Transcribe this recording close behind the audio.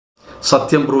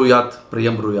ಸತ್ಯಂ ಬ್ರೂಯಾತ್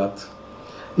ಪ್ರಿಯಂ ಬ್ರೂಯಾತ್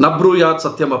ನ ಬ್ರೂಯಾತ್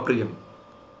ಸತ್ಯಂ ಅಪ್ರಿಯಂ.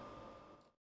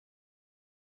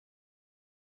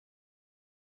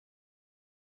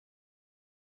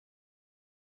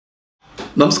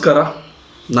 ನಮಸ್ಕಾರ,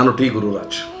 ನಾನು ಟಿ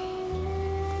ಗುರುರಾಜ್.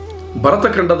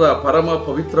 ಭರತಖಂಡದ ಪರಮ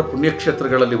ಪವಿತ್ರ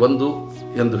ಪುಣ್ಯಕ್ಷೇತ್ರಗಳಲ್ಲಿ ಒಂದು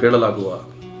ಎಂದು ಹೇಳಲಾಗುವ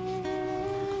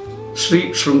ಶ್ರೀ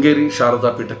ಶೃಂಗೇರಿ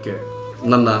ಶಾರದಾ ಪೀಠಕ್ಕೆ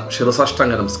ನನ್ನ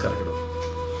ಶಿರಸಾಷ್ಟಾಂಗ ನಮಸ್ಕಾರಗಳು.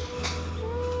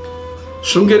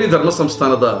 ಶೃಂಗೇರಿ ಧರ್ಮ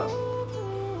ಸಂಸ್ಥಾನದ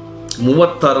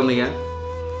 36ನೇ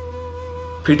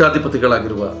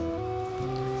ಪೀಠಾಧಿಪತಿಗಳಾಗಿರುವ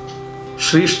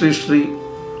ಶ್ರೀ ಶ್ರೀ ಶ್ರೀ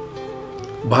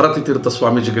ಭಾರತೀ ತೀರ್ಥ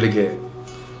ಸ್ವಾಮೀಜಿಗಳಿಗೆ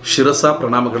ಶಿರಸ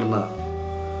ಪ್ರಣಾಮಗಳನ್ನು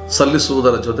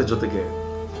ಸಲ್ಲಿಸುವುದರ ಜೊತೆಗೆ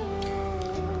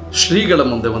ಶ್ರೀಗಳ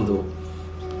ಮುಂದೆ ಒಂದು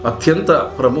ಅತ್ಯಂತ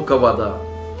ಪ್ರಮುಖವಾದ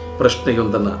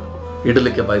ಪ್ರಶ್ನೆಯೊಂದನ್ನು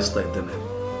ಇಡಲಿಕ್ಕೆ ಬಯಸ್ತಾ ಇದ್ದೇನೆ.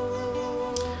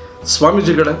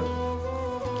 ಸ್ವಾಮೀಜಿಗಳೇ,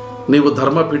 ನೀವು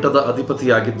ಧರ್ಮಪೀಠದ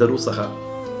ಅಧಿಪತಿಯಾಗಿದ್ದರೂ ಸಹ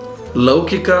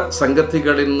ಲೌಕಿಕ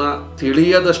ಸಂಗತಿಗಳನ್ನು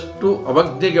ತಿಳಿಯದಷ್ಟು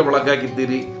ಅವಜ್ಞೆಗೆ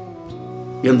ಒಳಗಾಗಿದ್ದೀರಿ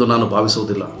ಎಂದು ನಾನು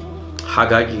ಭಾವಿಸುವುದಿಲ್ಲ.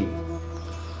 ಹಾಗಾಗಿ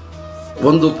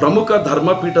ಒಂದು ಪ್ರಮುಖ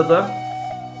ಧರ್ಮಪೀಠದ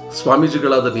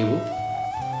ಸ್ವಾಮೀಜಿಗಳಾದ ನೀವು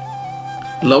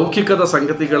ಲೌಕಿಕದ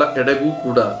ಸಂಗತಿಗಳ ಎಡೆಗೂ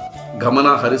ಕೂಡ ಗಮನ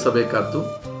ಹರಿಸಬೇಕಾದ್ದು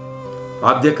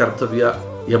ಆದ್ಯ ಕರ್ತವ್ಯ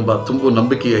ಎಂಬ ತುಂಬು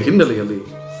ನಂಬಿಕೆಯ ಹಿನ್ನೆಲೆಯಲ್ಲಿ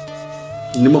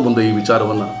ನಿಮ್ಮ ಮುಂದೆ ಈ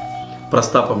ವಿಚಾರವನ್ನು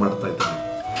ಪ್ರಸ್ತಾಪ ಮಾಡ್ತಾ ಇದ್ದೇನೆ.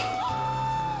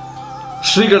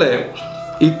 ಶ್ರೀಗಳೇ,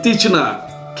 ಇತ್ತೀಚಿನ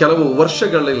ಕೆಲವು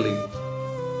ವರ್ಷಗಳಲ್ಲಿ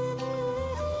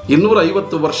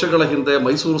 250 ವರ್ಷಗಳ ಹಿಂದೆ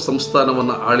ಮೈಸೂರು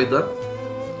ಸಂಸ್ಥಾನವನ್ನು ಆಳಿದ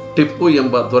ಟಿಪ್ಪು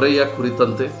ಎಂಬ ದೊರೆಯ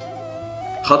ಕುರಿತಂತೆ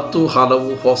 10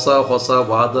 ಹಲವು ಹೊಸ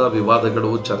ವಾದ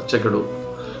ವಿವಾದಗಳು ಚರ್ಚೆಗಳು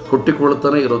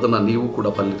ಹುಟ್ಟಿಕೊಳ್ಳುತ್ತಾನೆ ಇರೋದನ್ನು ನೀವು ಕೂಡ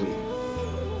ಬಲ್ಲಿರಿ.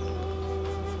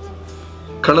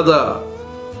 ಕಳೆದ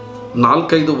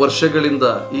 4-5 ವರ್ಷಗಳಿಂದ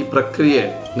ಈ ಪ್ರಕ್ರಿಯೆ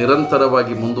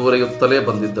ನಿರಂತರವಾಗಿ ಮುಂದುವರಿಯುತ್ತಲೇ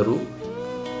ಬಂದಿದ್ದರೂ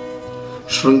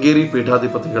ಶೃಂಗೇರಿ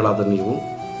ಪೀಠಾಧಿಪತಿಗಳಾದ ನೀವು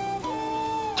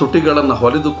ತುಟಿಗಳನ್ನು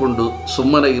ಹೊಲಿದುಕೊಂಡು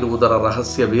ಸುಮ್ಮನೆ ಇರುವುದರ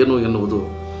ರಹಸ್ಯವೇನು ಎನ್ನುವುದು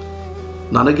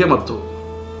ನನಗೆ ಮತ್ತು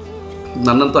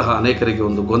ನನ್ನಂತಹ ಅನೇಕರಿಗೆ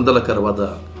ಒಂದು ಗೊಂದಲಕರವಾದ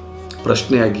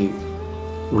ಪ್ರಶ್ನೆಯಾಗಿ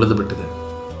ಉಳಿದುಬಿಟ್ಟಿದೆ.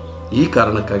 ಈ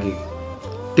ಕಾರಣಕ್ಕಾಗಿ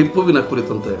ಟಿಪ್ಪುವಿನ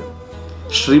ಕುರಿತಂತೆ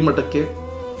ಶ್ರೀಮಠಕ್ಕೆ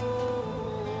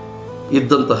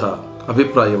ಇದ್ದಂತಹ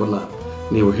ಅಭಿಪ್ರಾಯವನ್ನು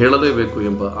ನೀವು ಹೇಳಲೇಬೇಕು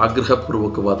ಎಂಬ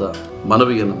ಆಗ್ರಹಪೂರ್ವಕವಾದ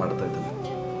ಮನವಿಯನ್ನು ಮಾಡ್ತಾ ಇದ್ದೇನೆ.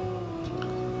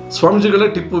 ಸ್ವಾಮೀಜಿಗಳೇ,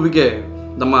 ಟಿಪ್ಪುವಿಗೆ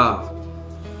ನಮ್ಮ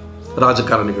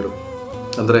ರಾಜಕಾರಣಿಗಳು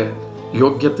ಅಂದರೆ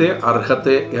ಯೋಗ್ಯತೆ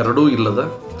ಅರ್ಹತೆ ಎರಡೂ ಇಲ್ಲದ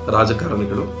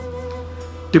ರಾಜಕಾರಣಿಗಳು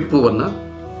ಟಿಪ್ಪುವನ್ನು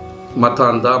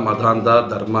ಮತಾಂಧ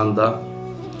ಧರ್ಮಾಂಧ,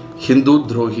 ಹಿಂದೂ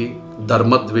ದ್ರೋಹಿ,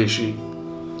 ಧರ್ಮದ್ವೇಷಿ,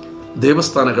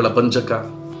 ದೇವಸ್ಥಾನಗಳ ಭಂಜಕ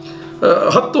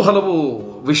 10 ಹಲವು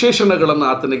ವಿಶೇಷಣಗಳನ್ನು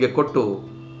ಆತನಿಗೆ ಕೊಟ್ಟು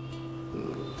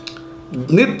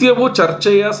ನಿತ್ಯವೂ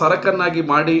ಚರ್ಚೆಯ ಸರಕನ್ನಾಗಿ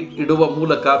ಮಾಡಿ ಇಡುವ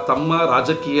ಮೂಲಕ ತಮ್ಮ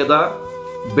ರಾಜಕೀಯದ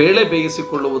ಬೇಳೆ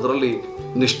ಬೇಯಿಸಿಕೊಳ್ಳುವುದರಲ್ಲಿ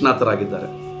ನಿಷ್ಣಾತರಾಗಿದ್ದಾರೆ.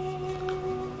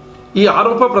 ಈ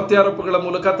ಆರೋಪ ಪ್ರತ್ಯಾರೋಪಗಳ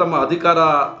ಮೂಲಕ ತಮ್ಮ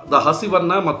ಅಧಿಕಾರದ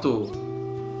ಹಸಿವನ್ನು ಮತ್ತು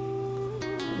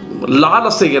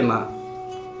ಲಾಲಸೆಯನ್ನು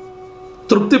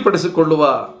ತೃಪ್ತಿಪಡಿಸಿಕೊಳ್ಳುವ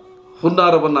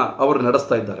ಹುನ್ನಾರವನ್ನು ಅವರು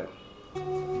ನಡೆಸ್ತಾ ಇದ್ದಾರೆ.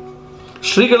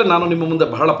 ಶ್ರೀಗಳೇ, ನಾನು ನಿಮ್ಮ ಮುಂದೆ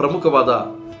ಬಹಳ ಪ್ರಮುಖವಾದ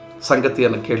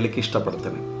ಸಂಗತಿಯನ್ನು ಕೇಳಲಿಕ್ಕೆ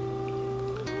ಇಷ್ಟಪಡ್ತೇನೆ.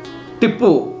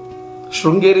 ಟಿಪ್ಪು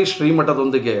ಶೃಂಗೇರಿ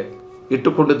ಶ್ರೀಮಠದೊಂದಿಗೆ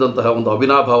ಇಟ್ಟುಕೊಂಡಿದ್ದಂತಹ ಒಂದು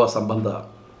ಅವಿನಾಭಾವ ಸಂಬಂಧ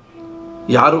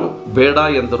ಯಾರು ಬೇಡ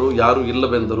ಎಂದರು, ಯಾರು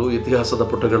ಇಲ್ಲವೆಂದರು ಇತಿಹಾಸದ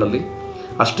ಪುಟಗಳಲ್ಲಿ.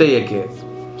 ಅಷ್ಟೇ ಏಕೆ,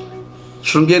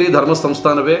 ಶೃಂಗೇರಿ ಧರ್ಮ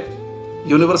ಸಂಸ್ಥಾನವೇ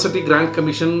ಯೂನಿವರ್ಸಿಟಿ ಗ್ರ್ಯಾಂಡ್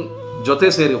ಕಮಿಷನ್ ಜೊತೆ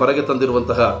ಸೇರಿ ಹೊರಗೆ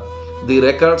ತಂದಿರುವಂತಹ the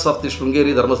records of the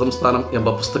Sringeri ಧರ್ಮ ಸಂಸ್ಥಾನಂ ಎಂಬ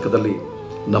ಪುಸ್ತಕದಲ್ಲಿ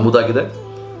ನಮೂದಾಗಿದೆ.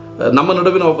 ನಮ್ಮ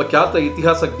ನಡುವಿನ ಒಬ್ಬ ಖ್ಯಾತ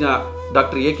ಇತಿಹಾಸಜ್ಞ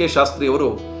ಡಾಕ್ಟರ್ ಎ ಕೆ ಶಾಸ್ತ್ರಿಯವರು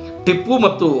ಟಿಪ್ಪು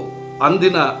ಮತ್ತು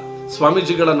ಅಂದಿನ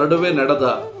ಸ್ವಾಮೀಜಿಗಳ ನಡುವೆ ನಡೆದ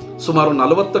ಸುಮಾರು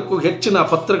 40ಕ್ಕೂ ಹೆಚ್ಚಿನ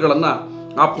ಪತ್ರಗಳನ್ನು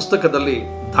ಆ ಪುಸ್ತಕದಲ್ಲಿ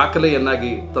ದಾಖಲೆಯನ್ನಾಗಿ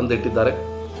ತಂದಿಟ್ಟಿದ್ದಾರೆ.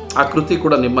 ಆ ಕೃತಿ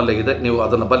ಕೂಡ ನಿಮ್ಮಲ್ಲೇ ಇದೆ, ನೀವು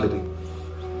ಅದನ್ನು ಬಲ್ಲಿರಿ.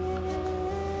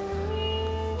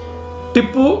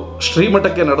 ಟಿಪ್ಪು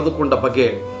ಶ್ರೀಮಠಕ್ಕೆ ನಡೆದುಕೊಂಡ ಬಗ್ಗೆ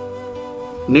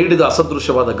ನೀಡಿದ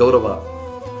ಅಸದೃಶ್ಯವಾದ ಗೌರವ,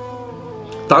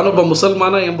 ತಾನೊಬ್ಬ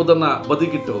ಮುಸಲ್ಮಾನ ಎಂಬುದನ್ನು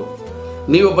ಬದಿಗಿಟ್ಟು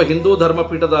ನೀವೊಬ್ಬ ಹಿಂದೂ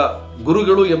ಧರ್ಮಪೀಠದ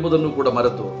ಗುರುಗಳು ಎಂಬುದನ್ನು ಕೂಡ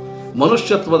ಮರೆತು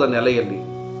ಮನುಷ್ಯತ್ವದ ನೆಲೆಯಲ್ಲಿ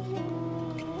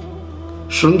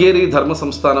ಶೃಂಗೇರಿ ಧರ್ಮ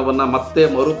ಸಂಸ್ಥಾನವನ್ನು ಮತ್ತೆ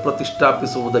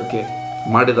ಮರುಪ್ರತಿಷ್ಠಾಪಿಸುವುದಕ್ಕೆ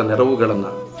ಮಾಡಿದ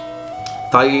ನೆರವುಗಳನ್ನು,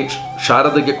 ತಾಯಿ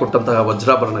ಶಾರದೆಗೆ ಕೊಟ್ಟಂತಹ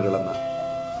ವಜ್ರಾಭರಣಗಳನ್ನು,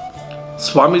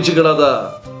 ಸ್ವಾಮೀಜಿಗಳಾದ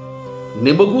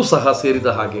ನಿಮಗೂ ಸಹ ಸೇರಿದ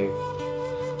ಹಾಗೆ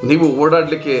ನೀವು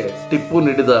ಓಡಾಡಲಿಕ್ಕೆ ಟಿಪ್ಪು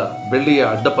ನೀಡಿದ ಬೆಳ್ಳಿಯ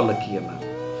ಅಡ್ಡಪಲ್ಲಕ್ಕಿಯನ್ನು,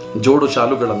 ಜೋಡು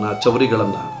ಶಾಲುಗಳನ್ನು,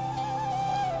 ಚೌರಿಗಳನ್ನು,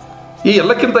 ಈ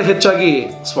ಎಲ್ಲಕ್ಕಿಂತ ಹೆಚ್ಚಾಗಿ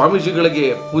ಸ್ವಾಮೀಜಿಗಳಿಗೆ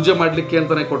ಪೂಜೆ ಮಾಡಲಿಕ್ಕೆ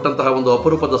ಅಂತಲೇ ಕೊಟ್ಟಂತಹ ಒಂದು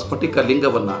ಅಪರೂಪದ ಸ್ಫಟಿಕ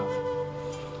ಲಿಂಗವನ್ನು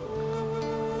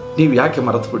ನೀವು ಯಾಕೆ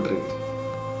ಮರೆತು ಬಿಡ್ರಿ?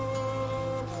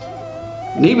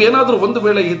 ನೀವೇನಾದರೂ ಒಂದು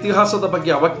ವೇಳೆ ಇತಿಹಾಸದ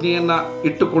ಬಗ್ಗೆ ಅವಜ್ಞೆಯನ್ನು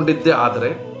ಇಟ್ಟುಕೊಂಡಿದ್ದೇ ಆದರೆ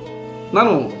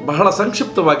ನಾನು ಬಹಳ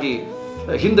ಸಂಕ್ಷಿಪ್ತವಾಗಿ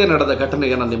ಹಿಂದೆ ನಡೆದ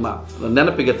ಘಟನೆಯನ್ನು ನಿಮ್ಮ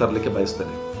ನೆನಪಿಗೆ ತರಲಿಕ್ಕೆ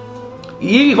ಬಯಸ್ತೇನೆ.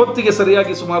 ಈ ಹೊತ್ತಿಗೆ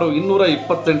ಸರಿಯಾಗಿ ಸುಮಾರು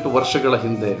 228 ವರ್ಷಗಳ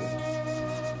ಹಿಂದೆ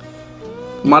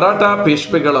ಮರಾಠ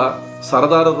ಪೇಶ್ವೆಗಳ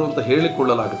ಸರದಾರರು ಅಂತ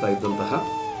ಹೇಳಿಕೊಳ್ಳಲಾಗ್ತಾ ಇದ್ದಂತಹ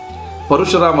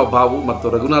ಪರಶುರಾಮ ಭಾವು ಮತ್ತು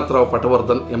ರಘುನಾಥರಾವ್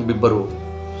ಪಟವರ್ಧನ್ ಎಂಬಿಬ್ಬರು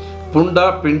ಪುಂಡ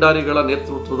ಪಿಂಡಾರಿಗಳ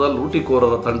ನೇತೃತ್ವದ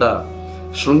ಲೂಟಿಕೋರರ ತಂಡ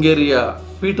ಶೃಂಗೇರಿಯ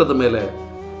ಪೀಠದ ಮೇಲೆ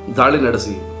ದಾಳಿ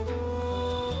ನಡೆಸಿ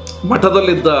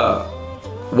ಮಠದಲ್ಲಿದ್ದ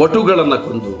ವಟುಗಳನ್ನು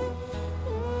ಕೊಂದು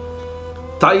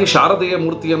ತಾಯಿ ಶಾರದೆಯ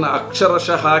ಮೂರ್ತಿಯನ್ನು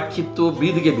ಅಕ್ಷರಶಃ ಕಿತ್ತು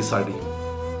ಬೀದಿಗೆ ಬಿಸಾಡಿ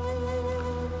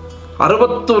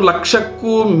 60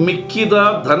 ಲಕ್ಷಕ್ಕೂ ಮಿಕ್ಕಿದ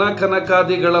ಧನ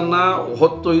ಕನಕಾದಿಗಳನ್ನು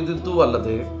ಹೊತ್ತೊಯ್ದಿದ್ದೂ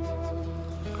ಅಲ್ಲದೆ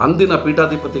ಅಂದಿನ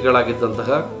ಪೀಠಾಧಿಪತಿಗಳಾಗಿದ್ದಂತಹ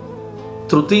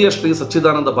ತೃತೀಯ ಶ್ರೀ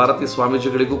ಸಚ್ಚಿದಾನಂದ ಭಾರತಿ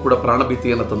ಸ್ವಾಮೀಜಿಗಳಿಗೂ ಕೂಡ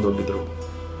ಪ್ರಾಣಭೀತಿಯನ್ನು ತಂದೊಡ್ಡಿದರು.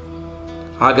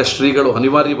 ಆಗ ಶ್ರೀಗಳು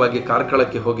ಅನಿವಾರ್ಯವಾಗಿ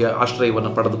ಕಾರ್ಕಳಕ್ಕೆ ಹೋಗಿ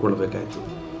ಆಶ್ರಯವನ್ನು ಪಡೆದುಕೊಳ್ಳಬೇಕಾಯಿತು.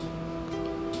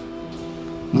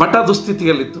 ಮಠ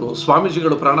ದುಸ್ಥಿತಿಯಲ್ಲಿತ್ತು,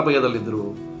 ಸ್ವಾಮೀಜಿಗಳು ಪ್ರಾಣಭಯದಲ್ಲಿದ್ದರು,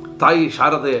 ತಾಯಿ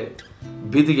ಶಾರದೆ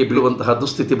ಬೀದಿಗೆ ಬೀಳುವಂತಹ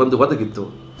ದುಸ್ಥಿತಿ ಬಂದು ಒದಗಿತ್ತು.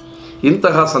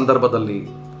 ಇಂತಹ ಸಂದರ್ಭದಲ್ಲಿ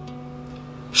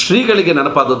ಶ್ರೀಗಳಿಗೆ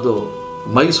ನೆನಪಾದದ್ದು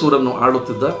ಮೈಸೂರನ್ನು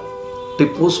ಆಳುತ್ತಿದ್ದ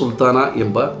ಟಿಪ್ಪು ಸುಲ್ತಾನ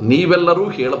ಎಂಬ ನೀವೆಲ್ಲರೂ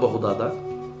ಹೇಳಬಹುದಾದ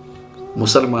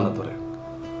ಮುಸಲ್ಮಾನ ದೊರೆ.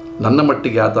 ನನ್ನ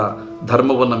ಮಟ್ಟಿಗೆ ಆತ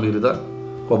ಧರ್ಮವನ್ನು ಮೀರಿದ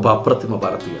ಒಬ್ಬ ಅಪ್ರತಿಮ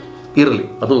ಭಾರತೀಯ. ಇರಲಿ,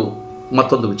 ಅದು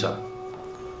ಮತ್ತೊಂದು ವಿಚಾರ.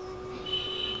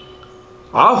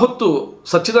 ಆ ಹೊತ್ತು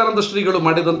ಸಚ್ಚಿದಾನಂದ ಶ್ರೀಗಳು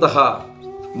ಮಾಡಿದಂತಹ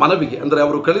ಮನವಿಗೆ, ಅಂದರೆ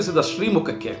ಅವರು ಕಳಿಸಿದ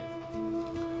ಶ್ರೀಮುಖಕ್ಕೆ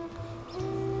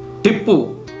ಟಿಪ್ಪು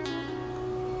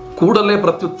ಕೂಡಲೇ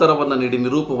ಪ್ರತ್ಯುತ್ತರವನ್ನು ನೀಡಿ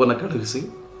ನಿರೂಪವನ್ನು ಕಳುಹಿಸಿ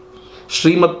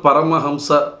ಶ್ರೀಮದ್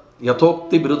ಪರಮಹಂಸ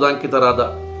ಯಥೋಕ್ತಿ ಬಿರುದಾಂಕಿತರಾದ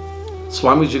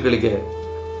ಸ್ವಾಮೀಜಿಗಳಿಗೆ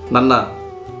ನನ್ನ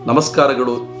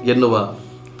ನಮಸ್ಕಾರಗಳು ಎನ್ನುವ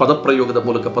ಪದಪ್ರಯೋಗದ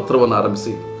ಮೂಲಕ ಪತ್ರವನ್ನು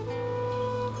ಆರಂಭಿಸಿ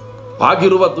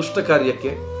ಆಗಿರುವ ದುಷ್ಟ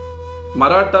ಕಾರ್ಯಕ್ಕೆ,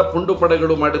 ಮರಾಠ ಪುಂಡು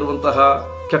ಪಡೆಗಳು ಮಾಡಿರುವಂತಹ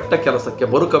ಕೆಟ್ಟ ಕೆಲಸಕ್ಕೆ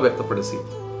ಮರುಕ ವ್ಯಕ್ತಪಡಿಸಿ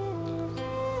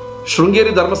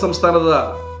ಶೃಂಗೇರಿ ಧರ್ಮ ಸಂಸ್ಥಾನದ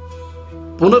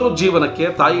ಪುನರುಜ್ಜೀವನಕ್ಕೆ,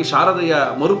 ತಾಯಿ ಶಾರದೆಯ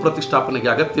ಮರುಪ್ರತಿಷ್ಠಾಪನೆಗೆ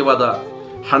ಅಗತ್ಯವಾದ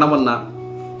ಹಣವನ್ನು,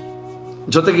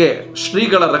 ಜೊತೆಗೆ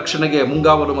ಶ್ರೀಗಳ ರಕ್ಷಣೆಗೆ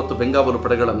ಮುಂಗಾವಲು ಮತ್ತು ಬೆಂಗಾವಲು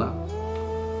ಪಡೆಗಳನ್ನು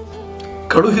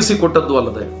ಕಳುಹಿಸಿಕೊಟ್ಟದ್ದು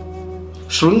ಅಲ್ಲದೆ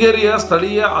ಶೃಂಗೇರಿಯ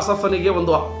ಸ್ಥಳೀಯ ಅಸಫನಿಗೆ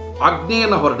ಒಂದು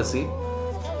ಆಜ್ಞೆಯನ್ನು ಹೊರಡಿಸಿ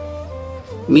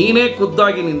ನೀನೇ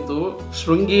ಖುದ್ದಾಗಿ ನಿಂತು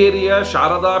ಶೃಂಗೇರಿಯ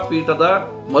ಶಾರದಾ ಪೀಠದ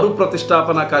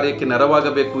ಮರುಪ್ರತಿಷ್ಠಾಪನಾ ಕಾರ್ಯಕ್ಕೆ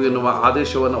ನೆರವಾಗಬೇಕು ಎನ್ನುವ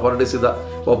ಆದೇಶವನ್ನು ಹೊರಡಿಸಿದ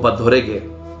ಒಬ್ಬ ದೊರೆಗೆ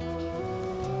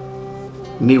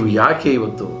ನೀವು ಯಾಕೆ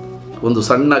ಇವತ್ತು ಒಂದು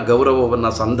ಸಣ್ಣ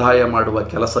ಗೌರವವನ್ನು ಸಂದಾಯ ಮಾಡುವ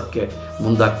ಕೆಲಸಕ್ಕೆ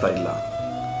ಮುಂದಾಗ್ತಾ ಇಲ್ಲ?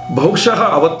 ಬಹುಶಃ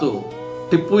ಅವತ್ತು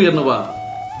ಟಿಪ್ಪು ಎನ್ನುವ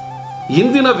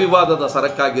ಇಂದಿನ ವಿವಾದದ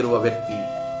ಸರಕಾಗಿರುವ ವ್ಯಕ್ತಿ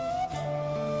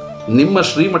ನಿಮ್ಮ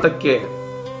ಶ್ರೀಮಠಕ್ಕೆ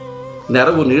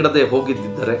ನೆರವು ನೀಡದೆ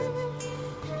ಹೋಗಿದ್ದರೆ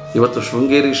ಇವತ್ತು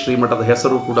ಶೃಂಗೇರಿ ಶ್ರೀಮಠದ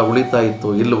ಹೆಸರು ಕೂಡ ಉಳಿತಾ ಇತ್ತು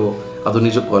ಇಲ್ಲವೋ, ಅದು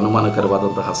ನಿಜಕ್ಕೂ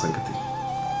ಅನುಮಾನಕರವಾದಂತಹ ಸಂಗತಿ.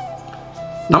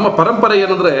 ನಮ್ಮ ಪರಂಪರೆ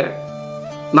ಏನಂದರೆ,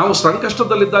 ನಾವು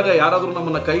ಸಂಕಷ್ಟದಲ್ಲಿದ್ದಾಗ ಯಾರಾದರೂ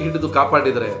ನಮ್ಮನ್ನು ಕೈ ಹಿಡಿದು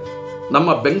ಕಾಪಾಡಿದರೆ,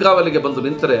 ನಮ್ಮ ಬೆಂಗಾವಲಿಗೆ ಬಂದು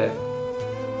ನಿಂತರೆ,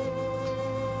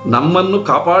 ನಮ್ಮನ್ನು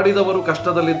ಕಾಪಾಡಿದವರು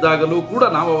ಕಷ್ಟದಲ್ಲಿದ್ದಾಗಲೂ ಕೂಡ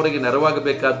ನಾವು ಅವರಿಗೆ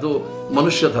ನೆರವಾಗಬೇಕಾದ್ದು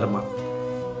ಮನುಷ್ಯ ಧರ್ಮ.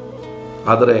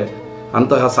 ಆದರೆ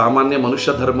ಅಂತಹ ಸಾಮಾನ್ಯ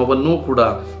ಮನುಷ್ಯ ಧರ್ಮವನ್ನೂ ಕೂಡ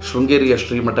ಶೃಂಗೇರಿಯ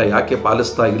ಶ್ರೀಮಠ ಯಾಕೆ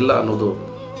ಪಾಲಿಸ್ತಾ ಇಲ್ಲ ಅನ್ನೋದು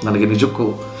ನನಗೆ ನಿಜಕ್ಕೂ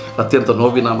ಅತ್ಯಂತ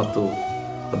ನೋವಿನ ಮತ್ತು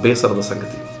ಬೇಸರದ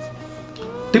ಸಂಗತಿ.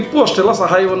 ಟಿಪ್ಪು ಅಷ್ಟೆಲ್ಲ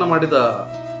ಸಹಾಯವನ್ನು ಮಾಡಿದ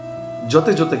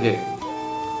ಜೊತೆಗೆ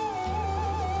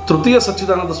ತೃತೀಯ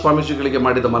ಸಚ್ಚಿದಾನಂದ ಸ್ವಾಮೀಜಿಗಳಿಗೆ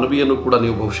ಮಾಡಿದ ಮನವಿಯನ್ನು ಕೂಡ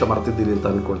ನೀವು ಬಹುಶಃ ಮರೆತಿದ್ದೀರಿ ಅಂತ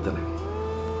ಅಂದ್ಕೊಳ್ತೇನೆ.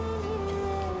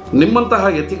 ನಿಮ್ಮಂತಹ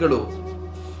ಯತಿಗಳು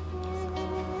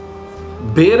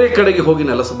ಬೇರೆ ಕಡೆಗೆ ಹೋಗಿ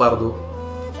ನೆಲೆಸಬಾರದು,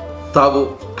 ತಾವು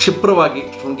ಕ್ಷಿಪ್ರವಾಗಿ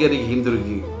ಶೃಂಗೇರಿಗೆ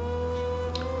ಹಿಂದಿರುಗಿ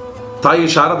ತಾಯಿ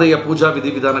ಶಾರದೆಯ ಪೂಜಾ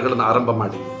ವಿಧಿವಿಧಾನಗಳನ್ನು ಆರಂಭ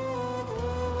ಮಾಡಿ,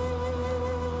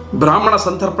 ಬ್ರಾಹ್ಮಣ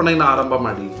ಸಂತರ್ಪಣೆಯನ್ನು ಆರಂಭ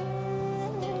ಮಾಡಿ,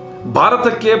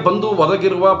 ಭಾರತಕ್ಕೆ ಬಂದು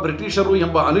ಒದಗಿರುವ ಬ್ರಿಟಿಷರು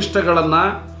ಎಂಬ ಅನಿಷ್ಟಗಳನ್ನು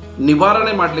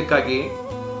ನಿವಾರಣೆ ಮಾಡಲಿಕ್ಕಾಗಿ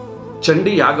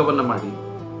ಚಂಡಿ ಯಾಗವನ್ನು ಮಾಡಿ,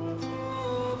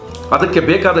 ಅದಕ್ಕೆ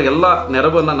ಬೇಕಾದ ಎಲ್ಲ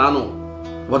ನೆರವನ್ನು ನಾನು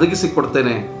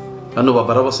ಒದಗಿಸಿಕೊಡ್ತೇನೆ ಅನ್ನುವ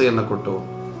ಭರವಸೆಯನ್ನು ಕೊಟ್ಟು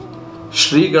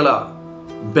ಶ್ರೀಗಳ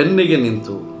ಬೆನ್ನಿಗೆ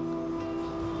ನಿಂತು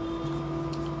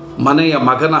ಮನೆಯ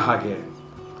ಮಗನ ಹಾಗೆ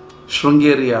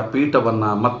ಶೃಂಗೇರಿಯ ಪೀಠವನ್ನು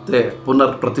ಮತ್ತೆ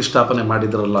ಪುನರ್ ಪ್ರತಿಷ್ಠಾಪನೆ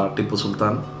ಮಾಡಿದ್ರಲ್ಲ ಟಿಪ್ಪು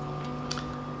ಸುಲ್ತಾನ್,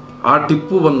 ಆ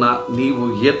ಟಿಪ್ಪುವನ್ನು ನೀವು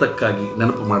ಏತಕ್ಕಾಗಿ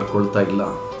ನೆನಪು ಮಾಡಿಕೊಳ್ತಾ ಇಲ್ಲ?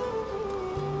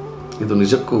 ಇದು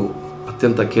ನಿಜಕ್ಕೂ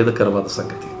ಅತ್ಯಂತ ಖೇದಕರವಾದ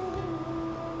ಸಂಗತಿ.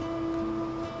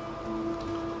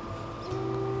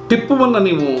 ಟಿಪ್ಪುವನ್ನು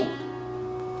ನೀವು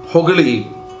ಹೊಗಳಿ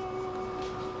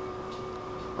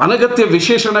ಅನಗತ್ಯ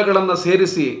ವಿಶೇಷಣಗಳನ್ನು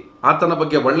ಸೇರಿಸಿ ಆತನ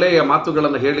ಬಗ್ಗೆ ಒಳ್ಳೆಯ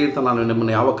ಮಾತುಗಳನ್ನು ಹೇಳಿ ಅಂತ ನಾನು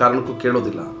ನಿಮ್ಮನ್ನು ಯಾವ ಕಾರಣಕ್ಕೂ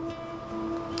ಕೇಳೋದಿಲ್ಲ.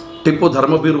 ಟಿಪ್ಪು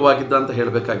ಧರ್ಮಭೀರುವಾಗಿದ್ದ ಅಂತ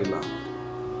ಹೇಳಬೇಕಾಗಿಲ್ಲ.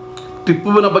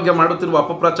 ಟಿಪ್ಪುವಿನ ಬಗ್ಗೆ ಮಾಡುತ್ತಿರುವ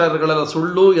ಅಪಪ್ರಚಾರಗಳೆಲ್ಲ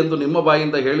ಸುಳ್ಳು ಎಂದು ನಿಮ್ಮ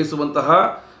ಬಾಯಿಂದ ಹೇಳಿಸುವಂತಹ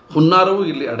ಹುನ್ನಾರವೂ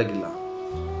ಇಲ್ಲಿ ಅಡಗಿಲ್ಲ.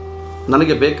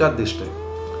 ನನಗೆ ಬೇಕಾದ್ದಿಷ್ಟೇ,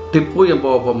 ಟಿಪ್ಪು ಎಂಬ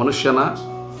ಒಬ್ಬ ಮನುಷ್ಯನ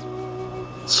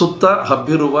ಸುತ್ತ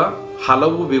ಹಬ್ಬಿರುವ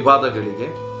ಹಲವು ವಿವಾದಗಳಿಗೆ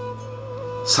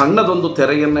ಸಣ್ಣದೊಂದು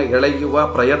ತೆರೆಯನ್ನು ಎಳೆಯುವ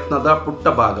ಪ್ರಯತ್ನದ ಪುಟ್ಟ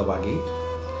ಭಾಗವಾಗಿ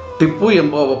ಟಿಪ್ಪು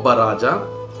ಎಂಬ ಒಬ್ಬ ರಾಜ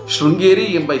ಶೃಂಗೇರಿ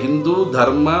ಎಂಬ ಹಿಂದೂ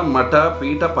ಧರ್ಮ ಮಠ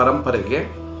ಪೀಠ ಪರಂಪರೆಗೆ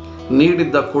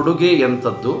ನೀಡಿದ್ದ ಕೊಡುಗೆ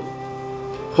ಎಂಥದ್ದು,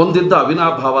 ಹೊಂದಿದ್ದ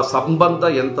ಅವಿನಾಭಾವ ಸಂಬಂಧ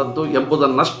ಎಂಥದ್ದು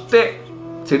ಎಂಬುದನ್ನಷ್ಟೇ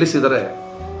ತಿಳಿಸಿದರೆ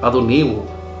ಅದು ನೀವು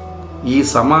ಈ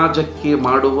ಸಮಾಜಕ್ಕೆ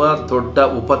ಮಾಡುವ ದೊಡ್ಡ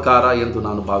ಉಪಕಾರ ಎಂದು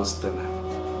ನಾನು ಭಾವಿಸ್ತೇನೆ.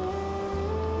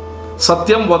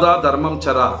 ಸತ್ಯಂ ವದ ಧರ್ಮಂ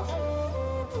ಚರ,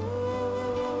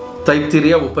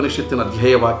 ತೈತ್ತಿರಿಯ ಉಪನಿಷತ್ತಿನ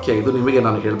ಧ್ಯೇಯವಾಕ್ಯ ಇದು. ನಿಮಗೆ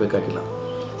ನಾನು ಹೇಳಬೇಕಾಗಿಲ್ಲ.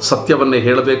 ಸತ್ಯವನ್ನೇ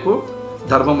ಹೇಳಬೇಕು,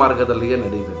 ಧರ್ಮ ಮಾರ್ಗದಲ್ಲಿಯೇ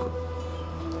ನಡೆಯಬೇಕು.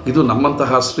 ಇದು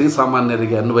ನಮ್ಮಂತಹ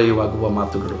ಶ್ರೀಸಾಮಾನ್ಯರಿಗೆ ಅನ್ವಯವಾಗುವ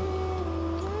ಮಾತುಗಳು.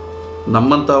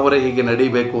 ನಮ್ಮಂತಹವರೇ ಹೀಗೆ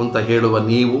ನಡೀಬೇಕು ಅಂತ ಹೇಳುವ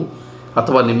ನೀವು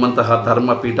ಅಥವಾ ನಿಮ್ಮಂತಹ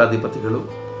ಧರ್ಮ ಪೀಠಾಧಿಪತಿಗಳು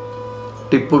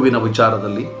ಟಿಪ್ಪುವಿನ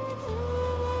ವಿಚಾರದಲ್ಲಿ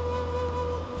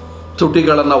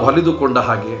ತುಟಿಗಳನ್ನು ಹೊಲಿದುಕೊಂಡ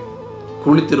ಹಾಗೆ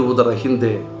ಕುಳಿತಿರುವುದರ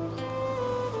ಹಿಂದೆ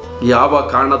ಯಾವ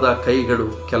ಕಾಣದ ಕೈಗಳು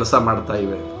ಕೆಲಸ ಮಾಡ್ತಾ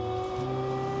ಇವೆ?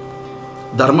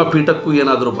 ಧರ್ಮಪೀಠಕ್ಕೂ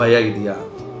ಏನಾದರೂ ಭಯ ಇದೆಯಾ?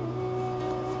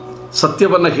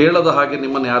 ಸತ್ಯವನ್ನು ಹೇಳದ ಹಾಗೆ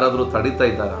ನಿಮ್ಮನ್ನು ಯಾರಾದರೂ ತಡೀತಾ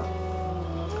ಇದ್ದಾರಾ?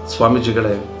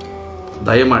 ಸ್ವಾಮೀಜಿಗಳೇ,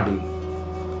 ದಯಮಾಡಿ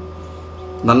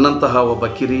ನನ್ನಂತಹ ಒಬ್ಬ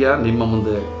ಕಿರಿಯ ನಿಮ್ಮ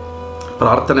ಮುಂದೆ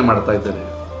ಪ್ರಾರ್ಥನೆ ಮಾಡ್ತಾ ಇದ್ದೇನೆ.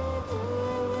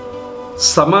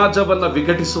 ಸಮಾಜವನ್ನು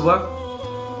ವಿಘಟಿಸುವ,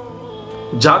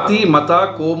 ಜಾತಿ ಮತ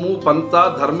ಕೋಮು ಪಂಥ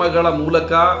ಧರ್ಮಗಳ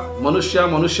ಮೂಲಕ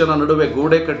ಮನುಷ್ಯನ ನಡುವೆ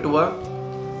ಗೋಡೆ ಕಟ್ಟುವ,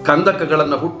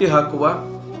 ಕಂದಕಗಳನ್ನು ಹುಟ್ಟಿ ಹಾಕುವ,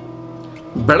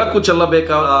 ಬೆಳಕು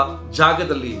ಚೆಲ್ಲಬೇಕಾದ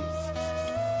ಜಾಗದಲ್ಲಿ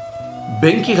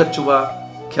ಬೆಂಕಿ ಹಚ್ಚುವ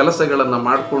ಕೆಲಸಗಳನ್ನು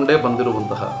ಮಾಡಿಕೊಂಡೇ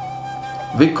ಬಂದಿರುವಂತಹ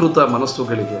ವಿಕೃತ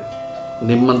ಮನಸ್ಸುಗಳಿಗೆ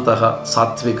ನಿಮ್ಮಂತಹ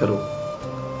ಸಾತ್ವಿಕರು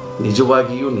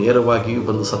ನಿಜವಾಗಿಯೂ ನೇರವಾಗಿಯೂ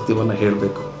ಬಂದು ಸತ್ಯವನ್ನು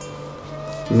ಹೇಳಬೇಕು.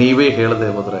 ನೀವೇ ಹೇಳದೆ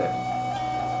ಹೋದರೆ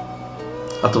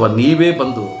ಅಥವಾ ನೀವೇ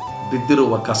ಬಂದು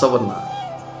ಬಿದ್ದಿರುವ ಕಸವನ್ನು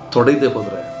ತೊಡೆಯದೆ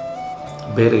ಹೋದರೆ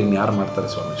ಬೇರೆ ಇನ್ಯಾರು ಮಾಡ್ತಾರೆ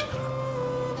ಸ್ವಾಮೀಜಿಗಳು?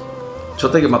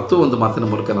 ಜೊತೆಗೆ ಮತ್ತೂ ಒಂದು ಮಾತಿನ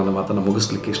ಮೂಲಕ ನನ್ನ ಮಾತನ್ನು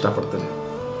ಮುಗಿಸ್ಲಿಕ್ಕೆ ಇಷ್ಟಪಡ್ತೇನೆ.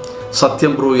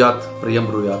 ಸತ್ಯಂ ಬ್ರೂಯಾತ್ ಪ್ರಿಯಂ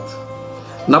ಬ್ರೂಯಾತ್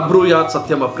ನ ಬ್ರೂಯಾತ್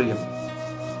ಸತ್ಯಂ ಅಪ್ರಿಯಂ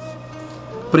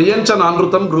ಪ್ರಿಯಂಚ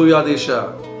ನಾನೃತಂ ಬ್ರೂಯಾದೇಶ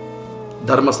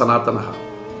ಧರ್ಮ ಸನಾತನಃ.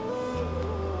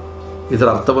 ಇದರ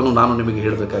ಅರ್ಥವನ್ನು ನಾನು ನಿಮಗೆ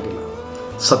ಹೇಳಬೇಕಾಗಿಲ್ಲ.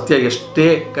 ಸತ್ಯ ಎಷ್ಟೇ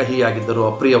ಕಹಿಯಾಗಿದ್ದರೂ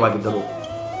ಅಪ್ರಿಯವಾಗಿದ್ದರೂ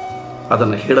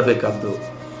ಅದನ್ನು ಹೇಳಬೇಕಾದ್ದು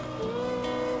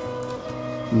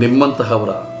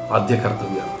ನಿಮ್ಮಂತಹವರ ಆದ್ಯ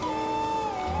ಕರ್ತವ್ಯ.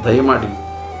 ದಯಮಾಡಿ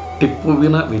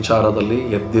ಟಿಪ್ಪುವಿನ ವಿಚಾರದಲ್ಲಿ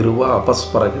ಎದ್ದಿರುವ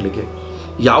ಅಪಸ್ವರಗಳಿಗೆ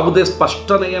ಯಾವುದೇ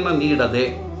ಸ್ಪಷ್ಟನೆಯನ್ನು ನೀಡದೆ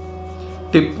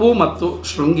ಟಿಪ್ಪು ಮತ್ತು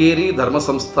ಶೃಂಗೇರಿ ಧರ್ಮ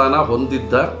ಸಂಸ್ಥಾನ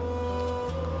ಹೊಂದಿದ್ದ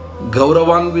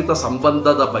ಗೌರವಾನ್ವಿತ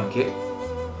ಸಂಬಂಧದ ಬಗ್ಗೆ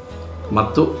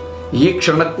ಮತ್ತು ಈ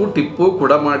ಕ್ಷಣಕ್ಕೂ ಟಿಪ್ಪು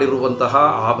ಕೊಡಮಾಡಿರುವಂತಹ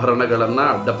ಆಭರಣಗಳನ್ನು,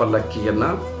 ಅಡ್ಡಪಲ್ಲಕ್ಕಿಯನ್ನು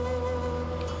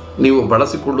ನೀವು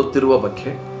ಬಳಸಿಕೊಳ್ಳುತ್ತಿರುವ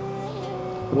ಬಗ್ಗೆ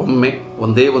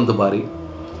ಒಂದೇ ಒಂದು ಬಾರಿ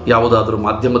ಯಾವುದಾದರೂ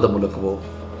ಮಾಧ್ಯಮದ ಮೂಲಕವೋ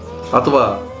ಅಥವಾ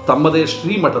ತಮ್ಮದೇ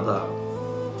ಶ್ರೀಮಠದ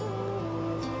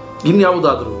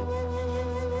ಇನ್ಯಾವುದಾದರೂ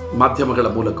ಮಾಧ್ಯಮಗಳ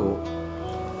ಮೂಲಕವೋ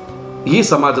ಈ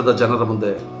ಸಮಾಜದ ಜನರ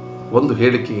ಮುಂದೆ ಒಂದು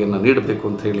ಹೇಳಿಕೆಯನ್ನು ನೀಡಬೇಕು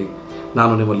ಅಂತ ಹೇಳಿ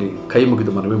ನಾನು ನಿಮ್ಮಲ್ಲಿ ಕೈ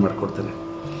ಮುಗಿದು ಮನವಿ ಮಾಡಿಕೊಡ್ತೇನೆ.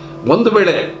 ಒಂದು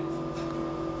ವೇಳೆ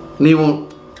ನೀವು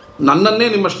ನನ್ನನ್ನೇ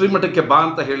ನಿಮ್ಮ ಶ್ರೀಮಠಕ್ಕೆ ಬಾ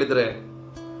ಅಂತ ಹೇಳಿದರೆ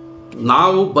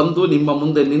ನಾವು ಬಂದು ನಿಮ್ಮ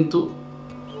ಮುಂದೆ ನಿಂತು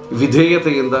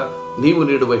ವಿಧೇಯತೆಯಿಂದ ನೀವು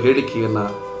ನೀಡುವ ಹೇಳಿಕೆಯನ್ನು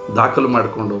ದಾಖಲು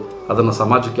ಮಾಡಿಕೊಂಡು ಅದನ್ನು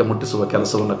ಸಮಾಜಕ್ಕೆ ಮುಟ್ಟಿಸುವ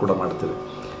ಕೆಲಸವನ್ನು ಕೂಡ ಮಾಡ್ತೇವೆ.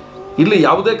 ಇಲ್ಲಿ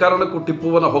ಯಾವುದೇ ಕಾರಣಕ್ಕೂ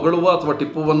ಟಿಪ್ಪುವನ್ನು ಹೊಗಳುವ ಅಥವಾ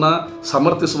ಟಿಪ್ಪುವನ್ನು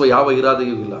ಸಮರ್ಥಿಸುವ ಯಾವ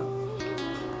ಇರಾದೆಯೂ ಇಲ್ಲ.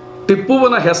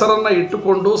 ಟಿಪ್ಪುವನ ಹೆಸರನ್ನು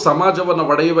ಇಟ್ಟುಕೊಂಡು ಸಮಾಜವನ್ನು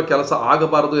ಒಡೆಯುವ ಕೆಲಸ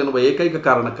ಆಗಬಾರದು ಎನ್ನುವ ಏಕೈಕ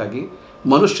ಕಾರಣಕ್ಕಾಗಿ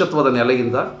ಮನುಷ್ಯತ್ವದ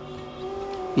ನೆಲೆಯಿಂದ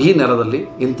ಈ ನೆಲದಲ್ಲಿ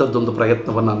ಇಂಥದ್ದೊಂದು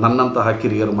ಪ್ರಯತ್ನವನ್ನು ನನ್ನಂತಹ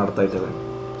ಕಿರಿಯರು ಮಾಡ್ತಾ ಇದ್ದೇವೆ.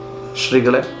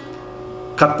 ಶ್ರೀಗಳೇ,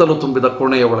 ಕತ್ತಲು ತುಂಬಿದ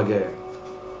ಕೋಣೆಯ ಒಳಗೆ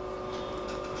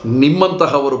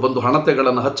ನಿಮ್ಮಂತಹವರು ಬಂದು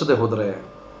ಹಣತೆಗಳನ್ನು ಹಚ್ಚದೆ ಹೋದರೆ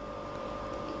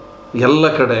ಎಲ್ಲ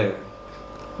ಕಡೆ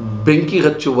ಬೆಂಕಿ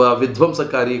ಹಚ್ಚುವ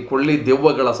ವಿಧ್ವಂಸಕಾರಿ ಕೊಳ್ಳಿ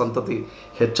ದೆವ್ವಗಳ ಸಂತತಿ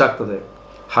ಹೆಚ್ಚಾಗ್ತದೆ.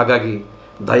 ಹಾಗಾಗಿ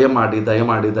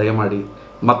ದಯಮಾಡಿ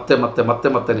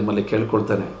ಮತ್ತೆ ನಿಮ್ಮಲ್ಲಿ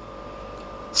ಕೇಳಿಕೊಳ್ತೇನೆ,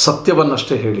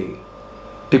 ಸತ್ಯವನ್ನಷ್ಟೇ ಹೇಳಿ.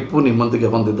 ಟಿಪ್ಪು ನಿಮ್ಮೊಂದಿಗೆ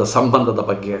ಹೊಂದಿದ್ದ ಸಂಬಂಧದ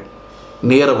ಬಗ್ಗೆ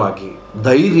ನೇರವಾಗಿ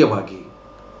ಧೈರ್ಯವಾಗಿ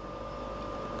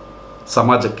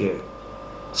ಸಮಾಜಕ್ಕೆ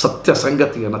ಸತ್ಯ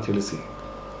ಸಂಗತಿಯನ್ನು ತಿಳಿಸಿ.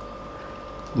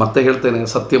 ಮತ್ತೆ ಹೇಳ್ತೇನೆ,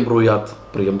 ಸತ್ಯಂ ಬ್ರೂಯಾತ್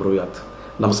ಪ್ರಿಯಂ ಬ್ರೂಯಾತ್.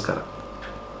 ನಮಸ್ಕಾರ.